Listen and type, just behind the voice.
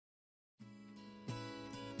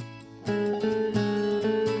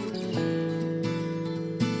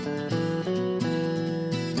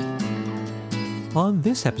On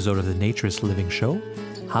this episode of the Naturist Living Show,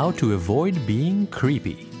 how to avoid being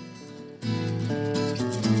creepy.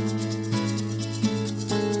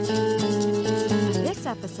 This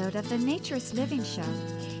episode of the Naturist Living Show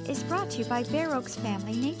is brought to you by Bare Oaks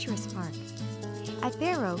Family Naturist Park. At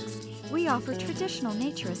Bare Oaks, we offer traditional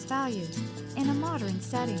naturist values in a modern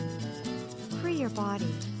setting. Free your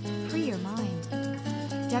body, free your mind.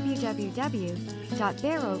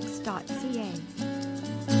 www.bareoaks.ca.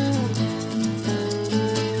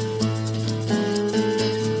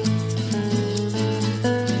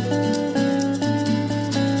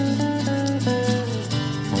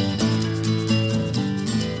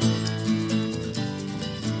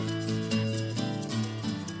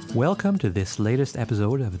 Welcome to this latest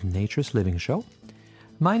episode of the Naturist Living Show.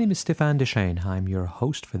 My name is Stéphane Deschênes. I'm your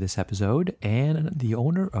host for this episode and the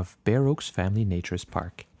owner of Bare Oaks Family Naturist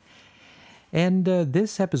Park. And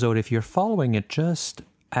this episode, if you're following it just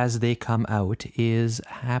as they come out, is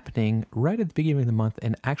happening right at the beginning of the month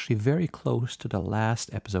and actually very close to the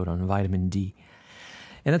last episode on vitamin D.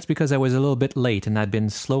 And that's because I was a little bit late and I'd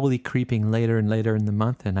been slowly creeping later and later in the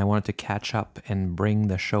month, and I wanted to catch up and bring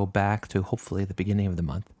the show back to hopefully the beginning of the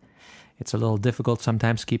month. It's a little difficult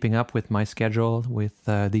sometimes keeping up with my schedule with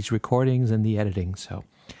these recordings and the editing, so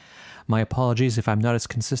my apologies if I'm not as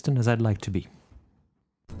consistent as I'd like to be.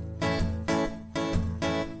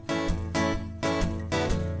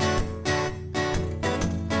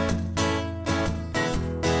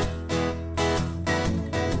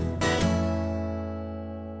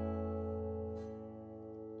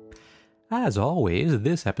 As always,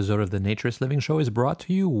 this episode of the Naturist Living Show is brought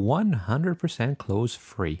to you 100%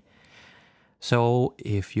 clothes-free. So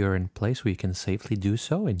if you're in a place where you can safely do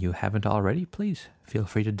so and you haven't already, please feel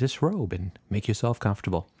free to disrobe and make yourself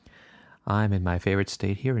comfortable. I'm in my favorite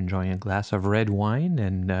state here, enjoying a glass of red wine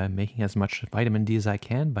and making as much vitamin D as I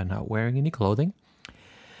can by not wearing any clothing.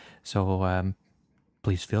 So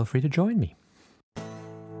please feel free to join me.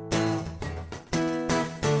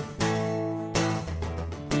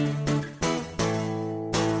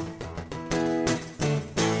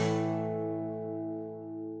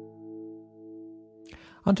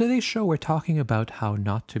 On today's show, we're talking about how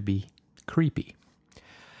not to be creepy.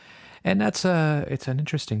 And it's an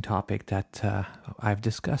interesting topic that I've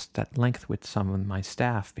discussed at length with some of my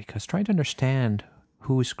staff, because trying to understand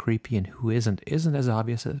who's creepy and who isn't as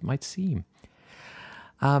obvious as it might seem.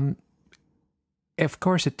 Of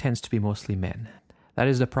course, it tends to be mostly men. That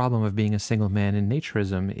is the problem of being a single man in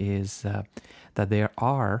naturism, is that there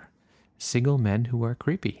are single men who are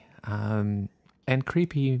creepy. And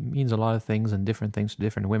creepy means a lot of things and different things to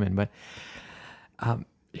different women. But,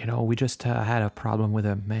 we just had a problem with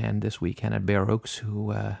a man this weekend at Bare Oaks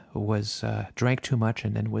who drank too much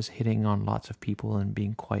and then was hitting on lots of people and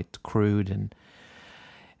being quite crude.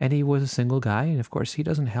 And he was a single guy. And, of course, he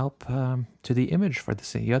doesn't help to the image for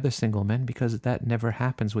the other single men, because that never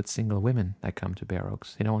happens with single women that come to Bare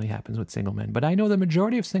Oaks. It only happens with single men. But I know the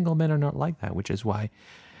majority of single men are not like that, which is why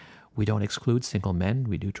we don't exclude single men.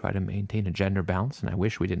 We do try to maintain a gender balance, and I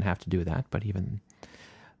wish we didn't have to do that, but even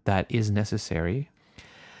that is necessary.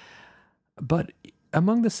 But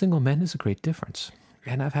among the single men is a great difference.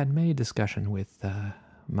 And I've had many discussions with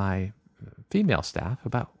my female staff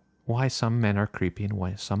about why some men are creepy and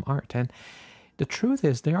why some aren't. And the truth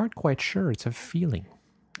is, they aren't quite sure. It's a feeling.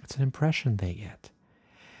 It's an impression they get.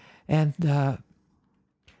 And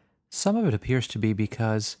some of it appears to be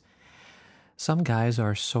because some guys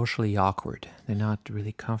are socially awkward. They're not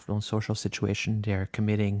really comfortable in social situations. They're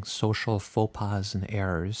committing social faux pas and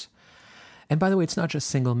errors. And by the way, it's not just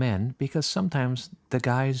single men, because sometimes the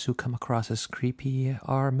guys who come across as creepy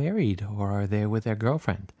are married or are there with their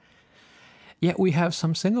girlfriend. Yet we have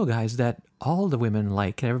some single guys that all the women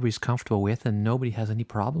like and everybody's comfortable with and nobody has any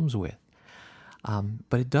problems with.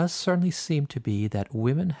 But it does certainly seem to be that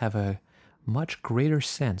women have a much greater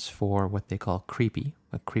sense for what they call creepy,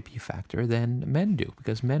 a creepy factor, than men do,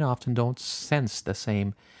 because men often don't sense the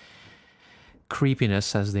same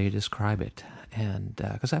creepiness as they describe it. And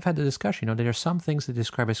because I've had the discussion, there are some things that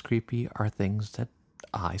describe as creepy are things that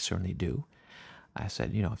I certainly do. I've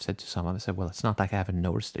said to some of them, I said, well, it's not like I haven't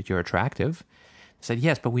noticed that you're attractive. They said,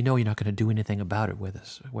 yes, but we know you're not going to do anything about it with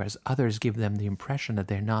us. Whereas others give them the impression that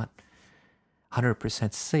they're not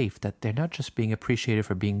 100% safe, that they're not just being appreciated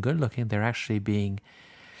for being good looking, they're actually being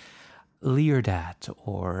leered at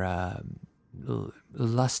or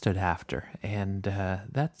lusted after. And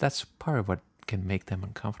that's part of what can make them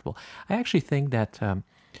uncomfortable. I actually think that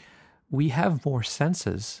we have more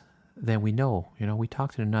senses than we know. We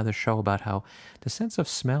talked in another show about how the sense of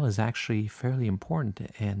smell is actually fairly important,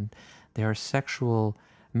 and there are sexual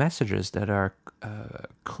messages that are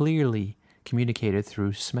clearly communicated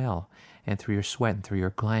through smell and through your sweat and through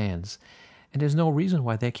your glands. And there's no reason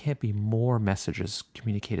why there can't be more messages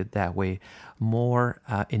communicated that way, more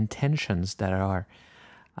intentions that are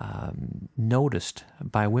noticed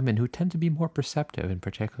by women who tend to be more perceptive in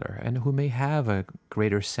particular, and who may have a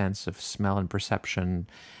greater sense of smell and perception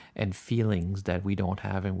and feelings that we don't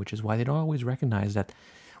have, and which is why they don't always recognize that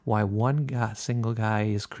why one single guy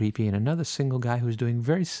is creepy and another single guy who's doing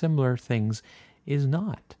very similar things is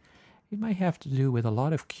not. It might have to do with a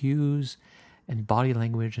lot of cues and body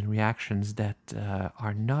language and reactions that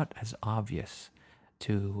are not as obvious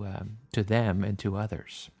to them and to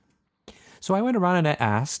others. So I went around and I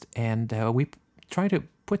asked, and we tried to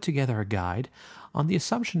put together a guide on the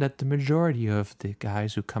assumption that the majority of the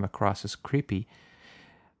guys who come across as creepy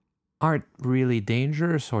aren't really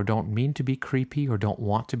dangerous or don't mean to be creepy or don't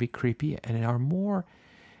want to be creepy, and are more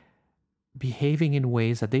behaving in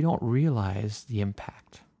ways that they don't realize the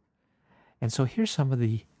impact. And so here's some of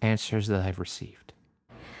the answers that I've received.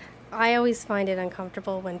 I always find it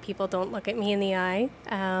uncomfortable when people don't look at me in the eye.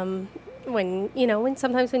 When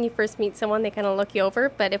sometimes when you first meet someone, they kind of look you over.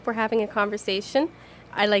 But if we're having a conversation,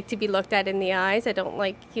 I like to be looked at in the eyes. I don't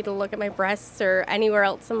like you to look at my breasts or anywhere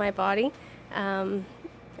else in my body.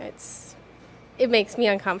 It makes me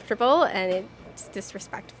uncomfortable, and it's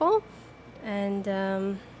disrespectful, and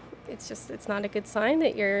it's not a good sign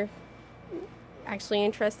that you're actually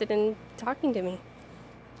interested in talking to me.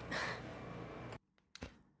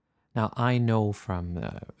 Now, I know from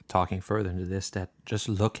talking further into this that just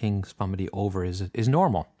looking somebody over is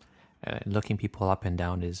normal. Looking people up and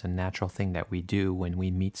down is a natural thing that we do when we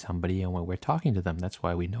meet somebody and when we're talking to them. That's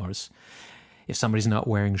why we notice. If somebody's not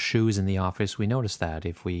wearing shoes in the office, we notice that.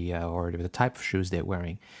 If we, or the type of shoes they're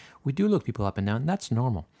wearing, we do look people up and down. That's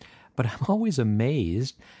normal. But I'm always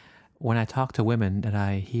amazed when I talk to women that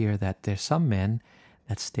I hear that there's some men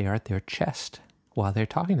that stare at their chest while they're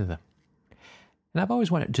talking to them. And I've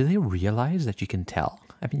always wondered, do they realize that you can tell?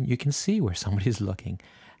 I mean, you can see where somebody's looking.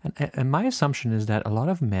 And my assumption is that a lot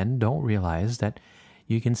of men don't realize that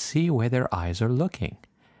you can see where their eyes are looking.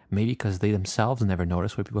 Maybe because they themselves never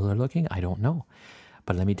notice where people are looking. I don't know.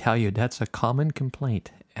 But let me tell you, that's a common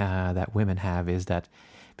complaint that women have, is that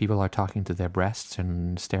people are talking to their breasts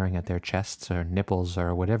and staring at their chests or nipples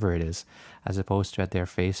or whatever it is, as opposed to at their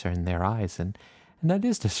face or in their eyes. And that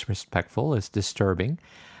is disrespectful. It's disturbing.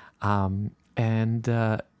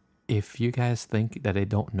 If you guys think that they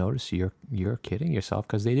don't notice, you're kidding yourself,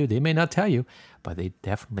 because they do. They may not tell you, but they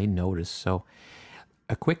definitely notice. So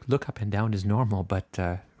a quick look up and down is normal, but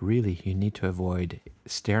really you need to avoid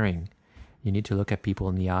staring. You need to look at people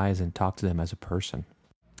in the eyes and talk to them as a person.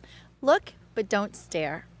 Look, but don't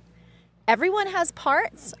stare. Everyone has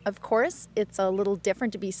parts. Of course, it's a little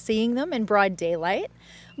different to be seeing them in broad daylight,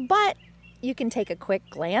 but you can take a quick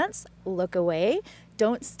glance, look away,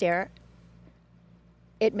 don't stare.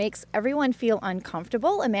 It makes everyone feel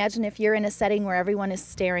uncomfortable. Imagine if you're in a setting where everyone is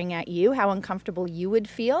staring at you, how uncomfortable you would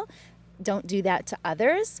feel. Don't do that to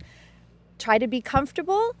others. Try to be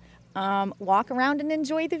comfortable. Walk around and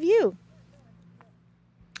enjoy the view.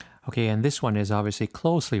 Okay, and this one is obviously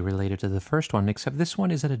closely related to the first one, except this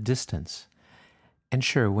one is at a distance. And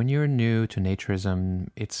sure, when you're new to naturism,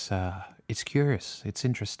 it's curious, it's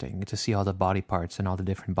interesting to see all the body parts and all the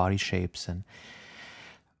different body shapes.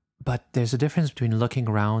 But there's a difference between looking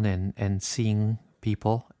around and seeing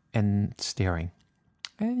people and staring.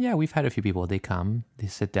 And yeah, we've had a few people, they come, they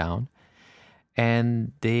sit down,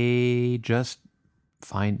 and they just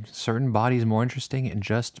find certain bodies more interesting and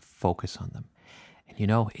just focus on them.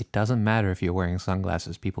 And it doesn't matter if you're wearing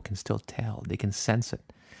sunglasses, people can still tell, they can sense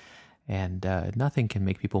it. And nothing can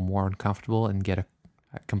make people more uncomfortable and get a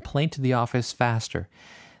complaint to the office faster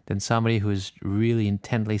than somebody who's really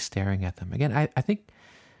intently staring at them. Again, I think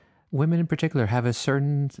women in particular have a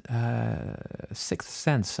certain sixth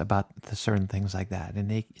sense about certain things like that, and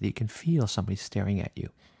they can feel somebody staring at you.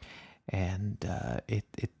 And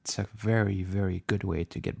it's a very, very good way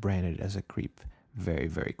to get branded as a creep very,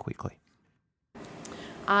 very quickly.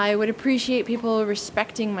 I would appreciate people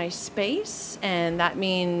respecting my space, and that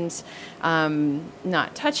means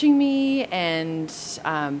not touching me and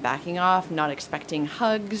backing off, not expecting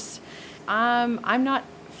hugs. I'm not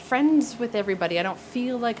friends with everybody. I don't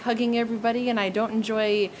feel like hugging everybody, and I don't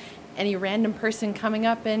enjoy any random person coming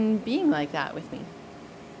up and being like that with me.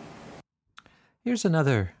 Here's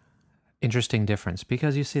another interesting difference,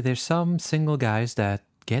 because you see there's some single guys that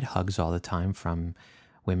get hugs all the time from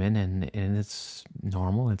women, and it's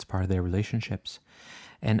normal, it's part of their relationships.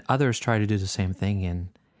 And others try to do the same thing, and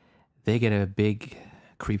they get a big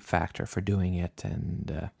creep factor for doing it.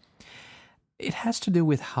 And It has to do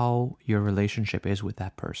with how your relationship is with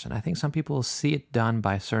that person. I think some people see it done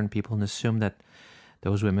by certain people and assume that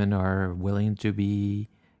those women are willing to be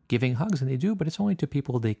giving hugs, and they do, but it's only to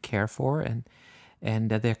people they care for and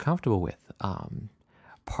that they're comfortable with.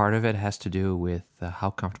 Part of it has to do with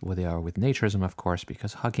how comfortable they are with naturism, of course,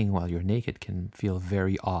 because hugging while you're naked can feel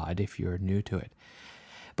very odd if you're new to it.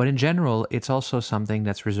 But in general, it's also something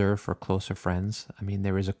that's reserved for closer friends. I mean,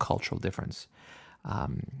 there is a cultural difference.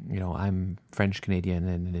 I'm French Canadian,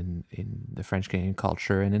 and in the French Canadian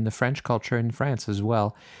culture and in the French culture in France as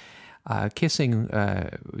well, kissing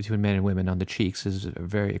between men and women on the cheeks is a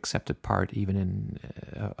very accepted part, even in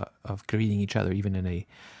of greeting each other, even in a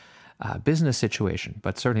business situation,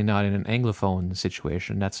 but certainly not in an Anglophone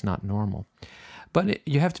situation. That's not normal. But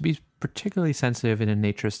you have to be particularly sensitive in a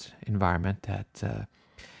naturist environment that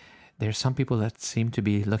there's some people that seem to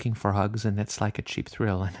be looking for hugs, and it's like a cheap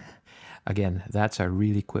thrill. And again, that's a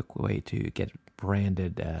really quick way to get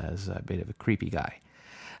branded as a bit of a creepy guy.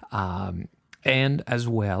 And as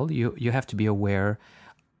well, you have to be aware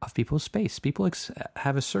of people's space. People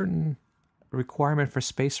have a certain requirement for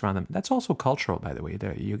space around them. That's also cultural, by the way.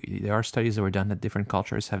 There are studies that were done that different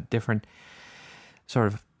cultures have different sort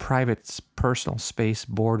of private, personal space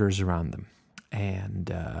borders around them.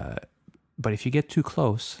 And but if you get too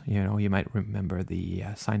close, you might remember the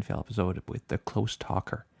Seinfeld episode with the close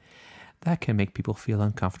talker. That can make people feel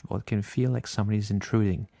uncomfortable. It can feel like somebody's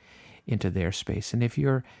intruding into their space. And if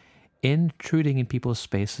you're intruding in people's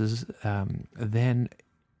spaces, then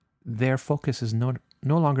their focus is no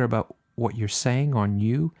longer about what you're saying on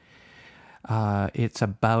you. It's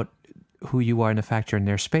about who you are and the fact you're in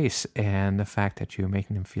their space and the fact that you're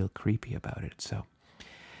making them feel creepy about it. So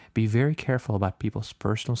be very careful about people's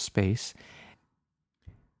personal space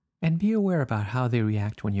and be aware about how they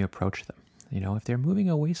react when you approach them. If they're moving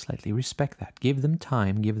away slightly, respect that. Give them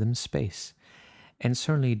time, give them space. And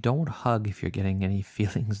certainly don't hug if you're getting any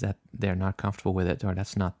feelings that they're not comfortable with it or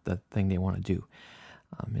that's not the thing they want to do.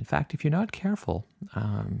 In fact, if you're not careful,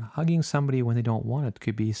 hugging somebody when they don't want it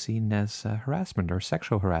could be seen as harassment or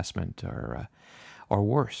sexual harassment or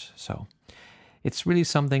worse. So it's really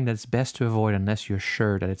something that's best to avoid unless you're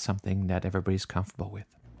sure that it's something that everybody's comfortable with.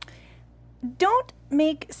 Don't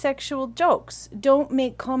make sexual jokes. Don't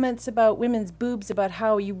make comments about women's boobs, about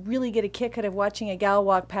how you really get a kick out of watching a gal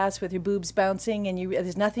walk past with her boobs bouncing, and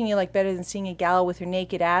there's nothing you like better than seeing a gal with her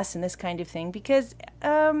naked ass and this kind of thing, because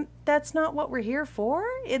that's not what we're here for,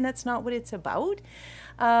 and that's not what it's about.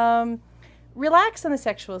 Relax on the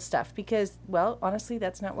sexual stuff, because, well, honestly,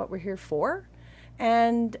 that's not what we're here for.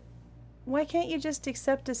 And why can't you just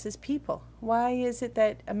accept us as people? Why is it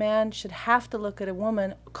that a man should have to look at a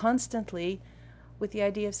woman constantly with the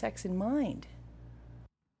idea of sex in mind?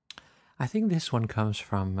 I think this one comes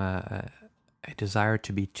from a desire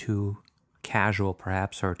to be too casual,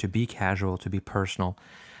 perhaps, or to be casual, to be personal.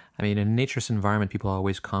 I mean, in a naturist environment, people are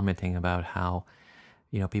always commenting about how,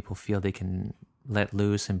 people feel they can let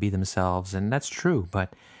loose and be themselves, and that's true,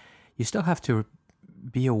 but you still have to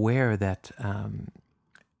be aware that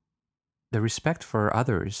the respect for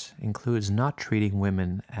others includes not treating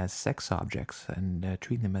women as sex objects and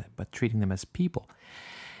treating them as people.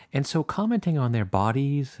 And so commenting on their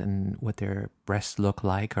bodies and what their breasts look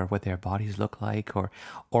like or what their bodies look like or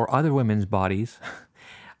other women's bodies,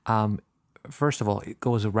 first of all, it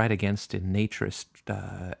goes right against the naturist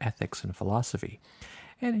ethics and philosophy.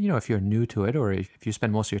 And, if you're new to it or if you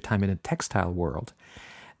spend most of your time in a textile world,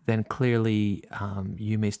 then clearly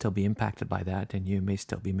you may still be impacted by that and you may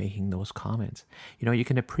still be making those comments. You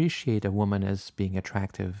can appreciate a woman as being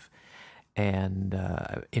attractive and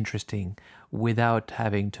interesting without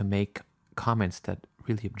having to make comments that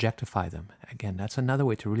really objectify them. Again, that's another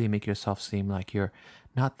way to really make yourself seem like you're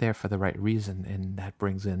not there for the right reason, and that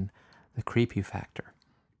brings in the creepy factor.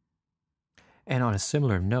 And on a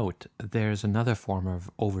similar note, there's another form of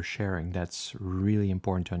oversharing that's really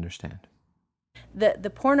important to understand. The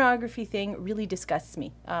pornography thing really disgusts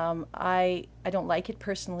me. I don't like it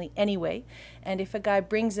personally anyway. And if a guy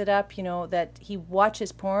brings it up, that he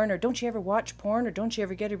watches porn, or don't you ever watch porn, or don't you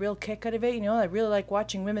ever get a real kick out of it? I really like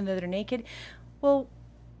watching women that are naked. Well,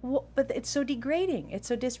 but it's so degrading. It's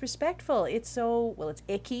so disrespectful. It's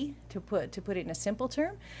icky to put it in a simple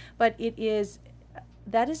term. But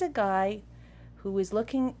that is a guy who is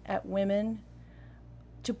looking at women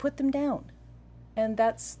to put them down. And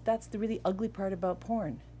that's the really ugly part about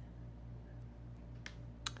porn.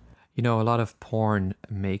 A lot of porn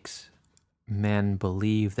makes men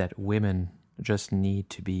believe that women just need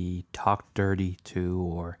to be talked dirty to,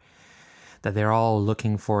 or that they're all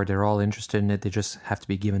looking for it, they're all interested in it, they just have to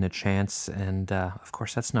be given a chance. And of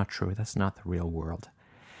course, that's not true. That's not the real world.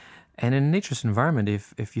 And in a naturist environment,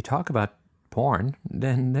 if you talk about porn,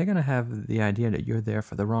 then they're going to have the idea that you're there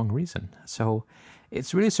for the wrong reason. So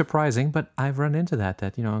it's really surprising, but I've run into that,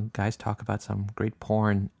 guys talk about some great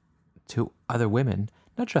porn to other women,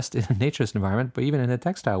 not just in a naturist environment, but even in the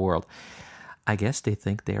textile world. I guess they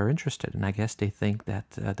think they are interested, and I guess they think that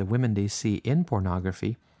the women they see in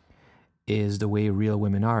pornography is the way real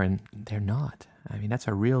women are, and they're not. I mean, that's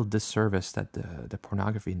a real disservice that the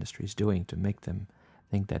pornography industry is doing to make them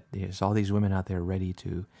think that there's all these women out there ready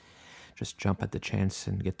to just jump at the chance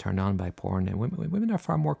and get turned on by porn. And women are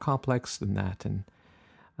far more complex than that, and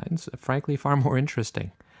frankly, far more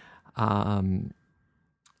interesting.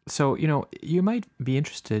 So, you might be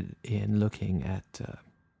interested in looking at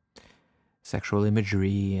sexual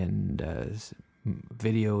imagery and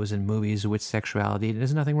videos and movies with sexuality.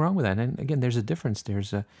 There's nothing wrong with that. And again, there's a difference.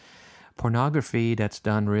 There's a pornography that's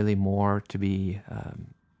done really more to be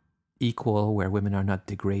equal, where women are not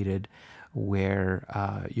degraded, where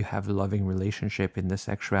you have a loving relationship in the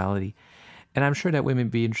sexuality. And I'm sure that women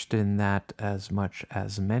would be interested in that as much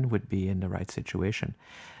as men would be in the right situation.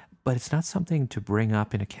 But it's not something to bring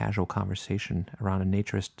up in a casual conversation around a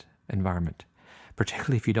naturist environment,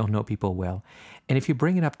 particularly if you don't know people well. And if you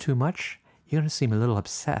bring it up too much, you're going to seem a little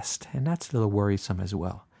obsessed, and that's a little worrisome as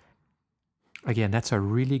well. Again, that's a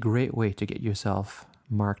really great way to get yourself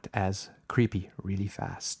marked as creepy really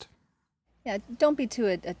fast. Yeah, don't be too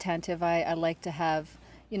attentive. I like to have,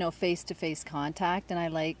 face-to-face contact, and I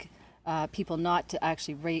like people not to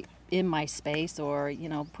actually rate in my space or,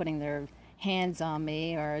 putting their hands on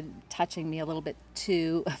me or touching me a little bit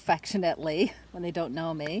too affectionately when they don't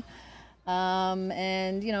know me.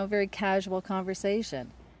 And, very casual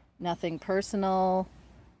conversation. Nothing personal,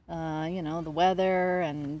 the weather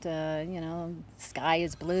and, sky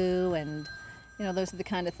is blue and, those are the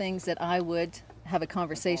kind of things that I would have a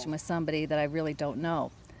conversation with somebody that I really don't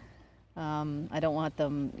know. I don't want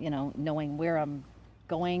them, knowing where I'm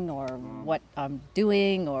going or what I'm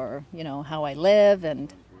doing or, how I live.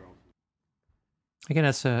 And again,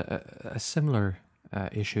 that's a similar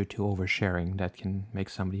issue to oversharing that can make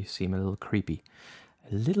somebody seem a little creepy.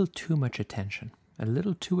 A little too much attention, a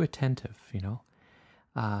little too attentive,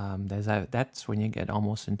 That's when you get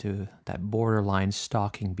almost into that borderline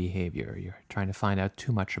stalking behavior. You're trying to find out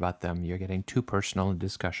too much about them. You're getting too personal in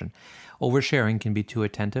discussion. Oversharing can be too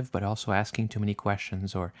attentive, but also asking too many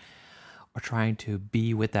questions or trying to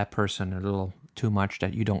be with that person a little too much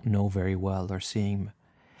that you don't know very well, or seeming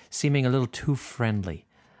a little too friendly.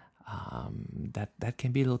 That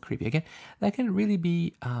can be a little creepy. Again, that can really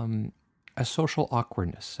be a social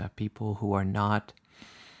awkwardness. People who are not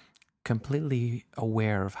completely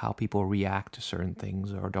aware of how people react to certain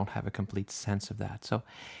things or don't have a complete sense of that. So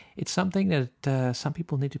it's something that some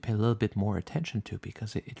people need to pay a little bit more attention to,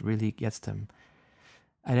 because it really gets them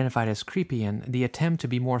identified as creepy, and the attempt to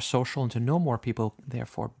be more social and to know more people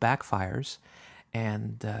therefore backfires,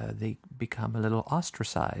 and they become a little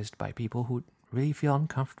ostracized by people who really feel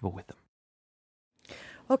uncomfortable with them.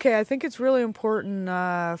 Okay, I think it's really important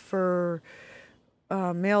for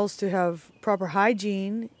males to have proper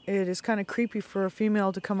hygiene. It is kind of creepy for a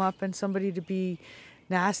female to come up and somebody to be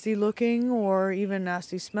nasty looking or even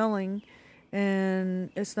nasty smelling,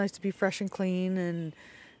 and it's nice to be fresh and clean and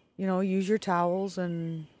use your towels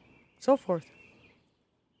and so forth.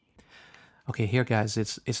 Okay, here guys,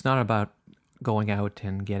 it's not about going out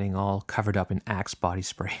and getting all covered up in Axe body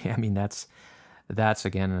spray. I mean, that's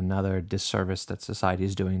again another disservice that society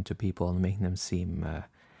is doing to people and making them seem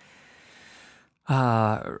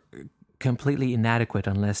completely inadequate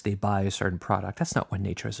unless they buy a certain product. That's not what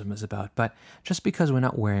naturism is about. But just because we're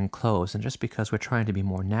not wearing clothes and just because we're trying to be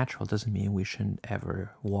more natural doesn't mean we shouldn't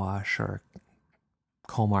ever wash or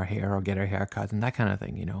comb our hair or get our hair cut and that kind of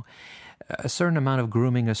thing, A certain amount of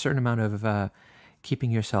grooming, a certain amount of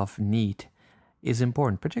keeping yourself neat is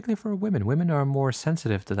important, particularly for women. Women are more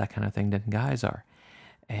sensitive to that kind of thing than guys are.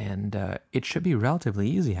 And it should be relatively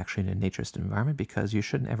easy, actually, in a naturist environment, because you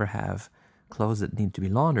shouldn't ever have clothes that need to be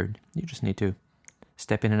laundered. You just need to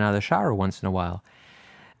step in and out of the shower once in a while.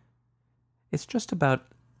 It's just about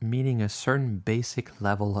meeting a certain basic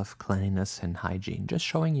level of cleanliness and hygiene, just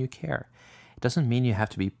showing you care. It doesn't mean you have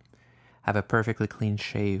to have a perfectly clean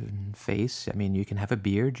shaven face. I mean, you can have a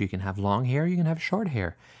beard, you can have long hair, you can have short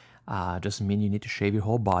hair. Doesn't mean you need to shave your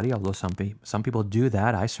whole body, although some people do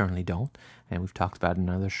that. I certainly don't, and we've talked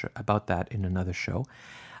about that in another show.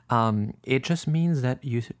 It just means that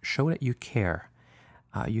you show that you care.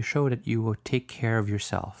 You show that you will take care of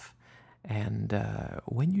yourself. And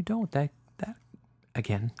when you don't, that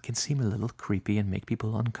again can seem a little creepy and make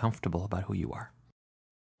people uncomfortable about who you are.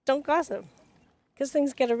 Don't gossip, because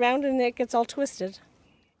things get around and it gets all twisted.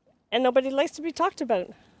 and nobody likes to be talked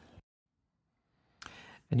about.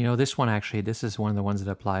 And you know, this is one of the ones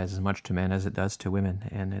that applies as much to men as it does to women.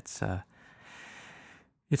 And it's a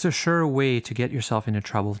sure way to get yourself into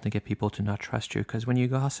trouble, to get people to not trust you. Because when you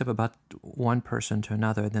gossip about one person to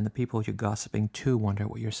another, then the people you're gossiping to wonder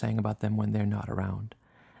what you're saying about them when they're not around.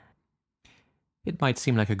 It might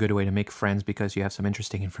seem like a good way to make friends because you have some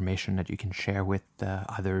interesting information that you can share with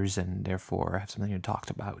others and therefore have something to talk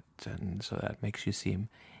about. And so that makes you seem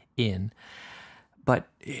in. But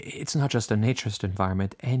it's not just a naturist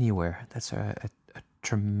environment. Anywhere, that's a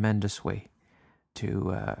tremendous way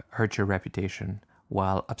to hurt your reputation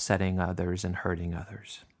while upsetting others and hurting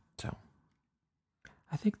others. So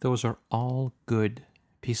I think those are all good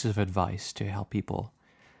pieces of advice to help people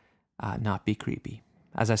not be creepy.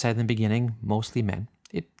 As I said in the beginning, mostly men.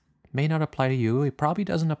 It may not apply to you. It probably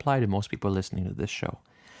doesn't apply to most people listening to this show.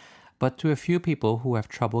 But to a few people who have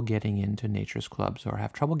trouble getting into naturist clubs or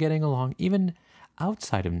have trouble getting along even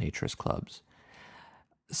outside of naturist clubs,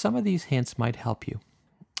 some of these hints might help you.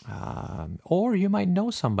 Or you might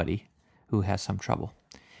know somebody who has some trouble.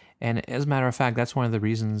 And as a matter of fact, that's one of the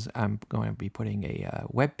reasons I'm going to be putting a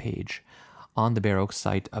web page on the Bear Oaks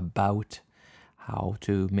site about how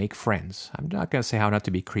to make friends. I'm not going to say how not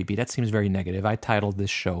to be creepy. That seems very negative. I titled this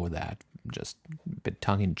show that, just a bit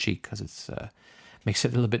tongue-in-cheek because it's makes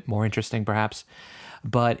it a little bit more interesting perhaps.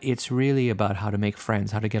 But it's really about how to make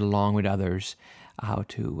friends, how to get along with others, how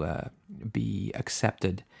to be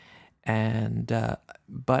accepted. And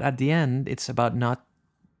but at the end, it's about not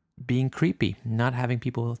being creepy, not having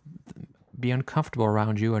people be uncomfortable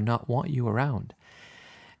around you or not want you around.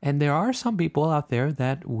 And there are some people out there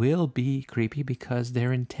that will be creepy because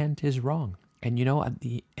their intent is wrong. And you know, at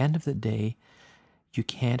the end of the day, you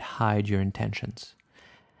can't hide your intentions.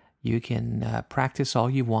 You can practice all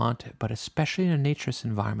you want, but especially in a naturist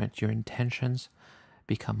environment, your intentions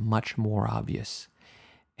become much more obvious.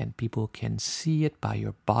 And people can see it by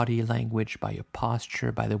your body language, by your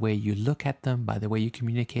posture, by the way you look at them, by the way you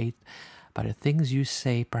communicate, by the things you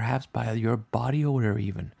say, perhaps by your body odor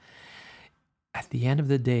even. At the end of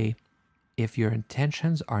the day, if your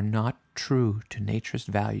intentions are not true to naturist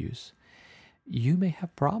values, you may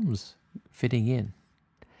have problems fitting in.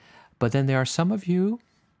 But then there are some of you,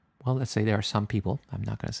 well, let's say there are some people, I'm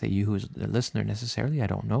not going to say you who's the listener necessarily, I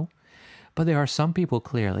don't know, but there are some people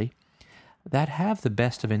clearly that have the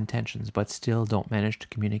best of intentions but still don't manage to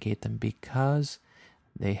communicate them because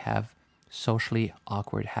they have socially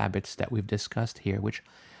awkward habits that we've discussed here, which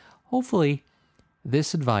hopefully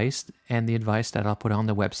this advice and the advice that I'll put on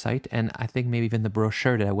the website, and I think maybe even the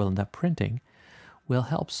brochure that I will end up printing, will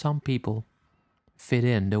help some people fit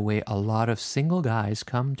in the way a lot of single guys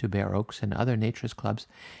come to Bear Oaks and other naturist clubs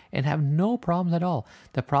and have no problems at all.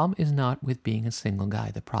 The problem is not with being a single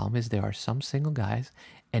guy. The problem is there are some single guys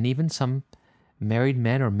and even some married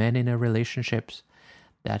men or men in relationships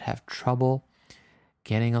that have trouble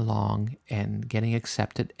getting along and getting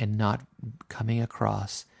accepted and not coming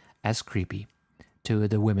across as creepy to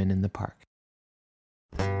the women in the park.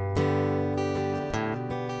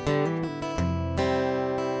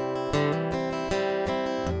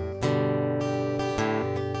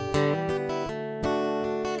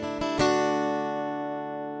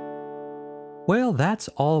 Well, that's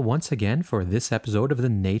all once again for this episode of the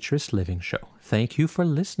Naturist Living Show. Thank you for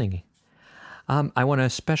listening. I want to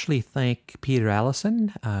especially thank Peter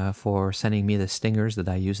Allison for sending me the stingers that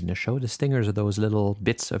I use in the show. The stingers are those little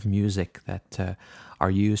bits of music that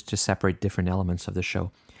are used to separate different elements of the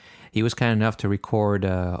show. He was kind enough to record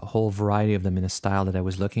a whole variety of them in a style that I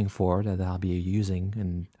was looking for, that I'll be using,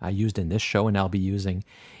 and I used in this show, and I'll be using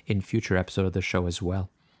in future episodes of the show as well.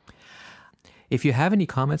 If you have any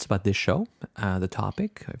comments about this show, the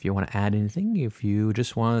topic, if you want to add anything, if you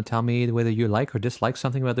just want to tell me whether you like or dislike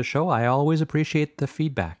something about the show, I always appreciate the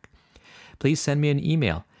feedback. Please send me an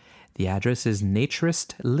email. The address is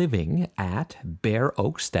naturistliving@Bear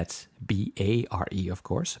Oaks, that's B-A-R-E, of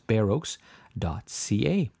course,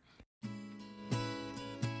 bearoaks.ca.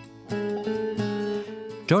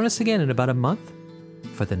 Join us again in about a month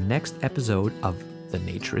for the next episode of The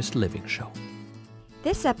Naturist Living Show.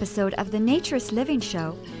 This episode of the Naturist Living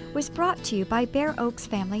Show was brought to you by Bear Oaks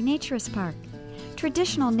Family Naturist Park.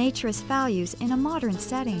 Traditional naturist values in a modern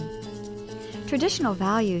setting. Traditional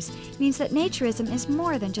values means that naturism is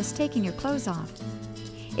more than just taking your clothes off.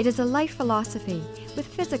 It is a life philosophy with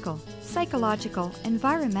physical, psychological,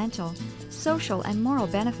 environmental, social, and moral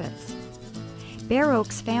benefits. Bear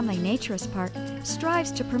Oaks Family Naturist Park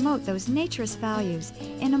strives to promote those naturist values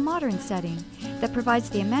in a modern setting that provides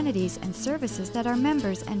the amenities and services that our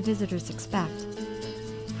members and visitors expect.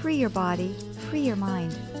 Free your body, free your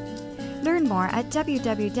mind. Learn more at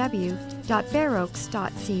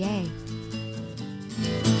www.baroques.ca.